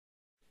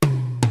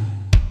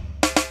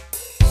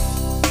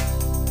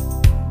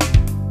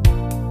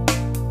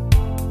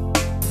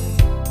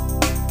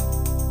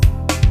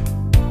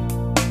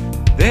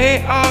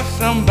they are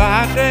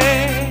somebody.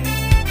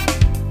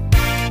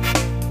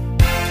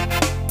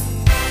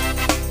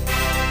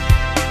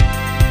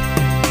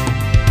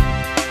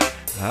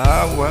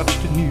 I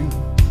watched the news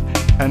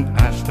and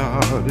I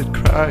started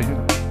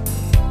crying.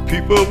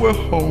 People were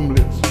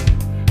homeless,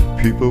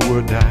 people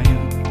were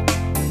dying.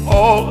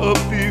 All of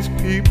these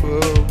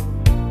people,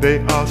 they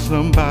are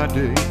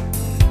somebody.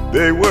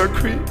 They were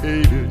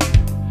created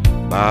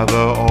by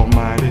the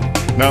Almighty.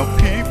 Now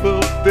people,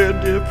 they're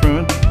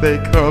different, they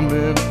come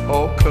in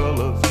all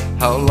colors.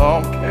 How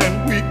long can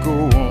we go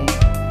on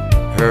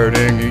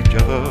hurting each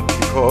other?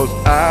 Because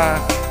I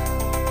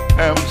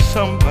am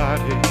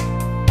somebody,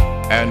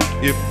 and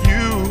if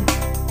you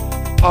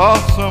are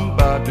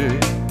somebody,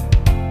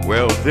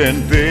 well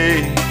then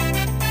they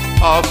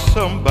are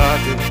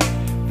somebody.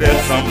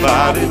 They're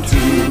somebody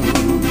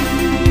too.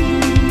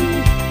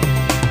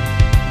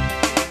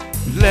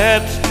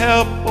 Let's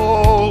help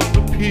all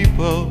the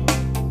people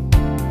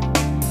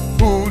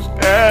whose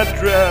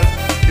address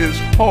is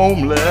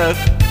homeless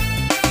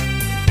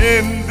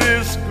in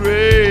this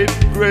great,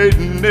 great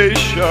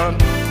nation.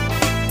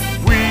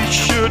 We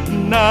should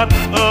not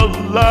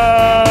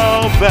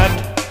allow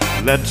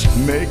that. Let's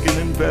make an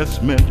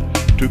investment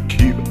to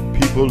keep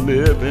people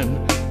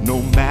living,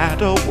 no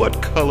matter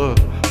what color,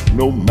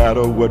 no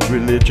matter what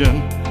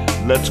religion.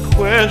 Let's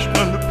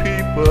question the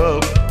people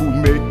who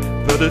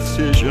make the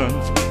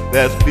decisions.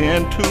 There's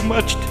been too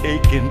much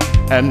taken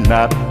and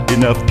not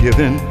enough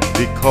given,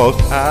 because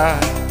I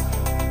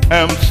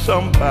am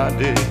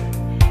somebody,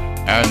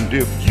 and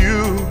if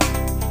you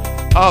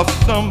are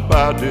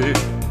somebody,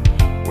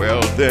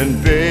 well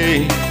then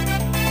they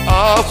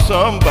are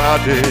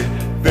somebody.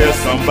 They're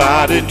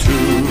somebody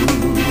too.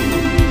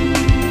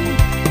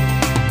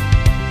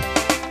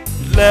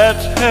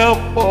 Let's help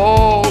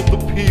all the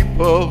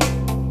people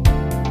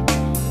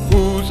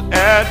whose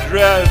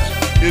address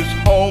is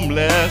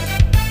homeless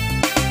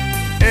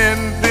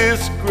in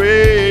this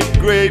great,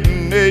 great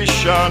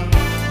nation.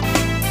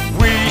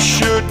 We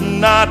should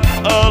not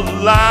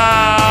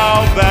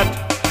allow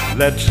that.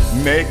 Let's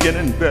make an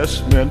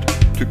investment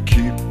to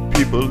keep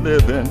people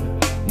living,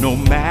 no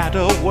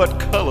matter what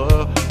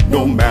color,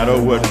 no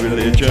matter what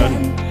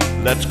religion.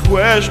 Let's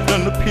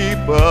question the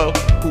people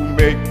who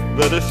make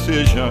the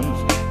decisions.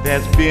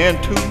 There's been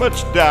too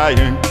much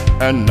dying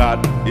and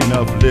not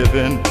enough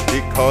living,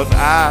 because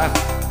I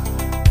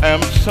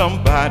am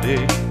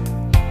somebody,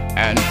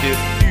 and if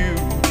you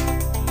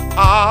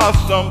are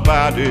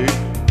somebody,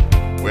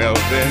 well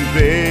then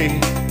they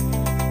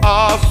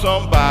are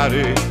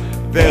somebody.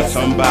 They're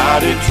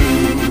somebody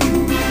too.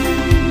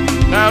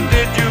 Now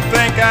did you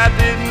think I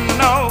didn't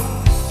know?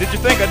 Did you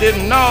think I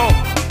didn't know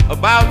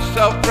about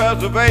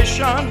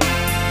self-preservation?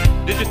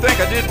 Did you think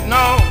I didn't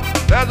know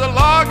there's a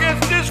law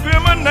against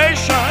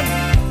discrimination?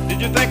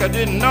 Did you think I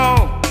didn't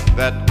know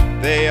that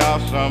they are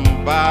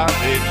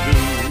somebody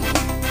too?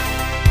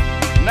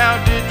 Now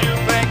did you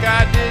think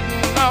I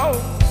didn't know?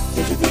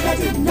 Did you think I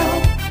didn't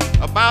know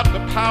about the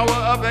power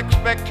of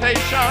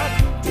expectation?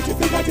 Did you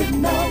think I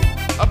didn't know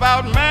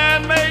about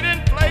man-made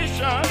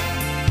inflation?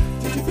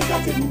 Did you think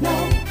I didn't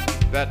know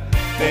that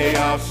they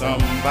are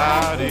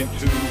somebody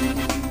too?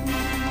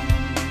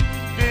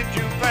 Did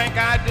you think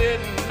I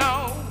didn't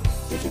know?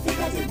 Did you think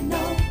I didn't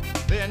know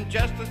The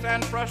injustice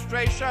and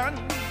frustration?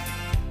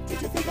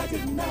 Did you think I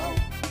didn't know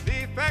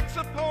The effects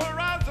of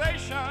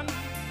polarization?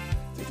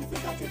 Did you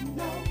think I didn't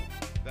know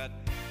That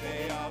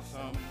they are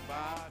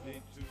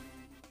somebody too?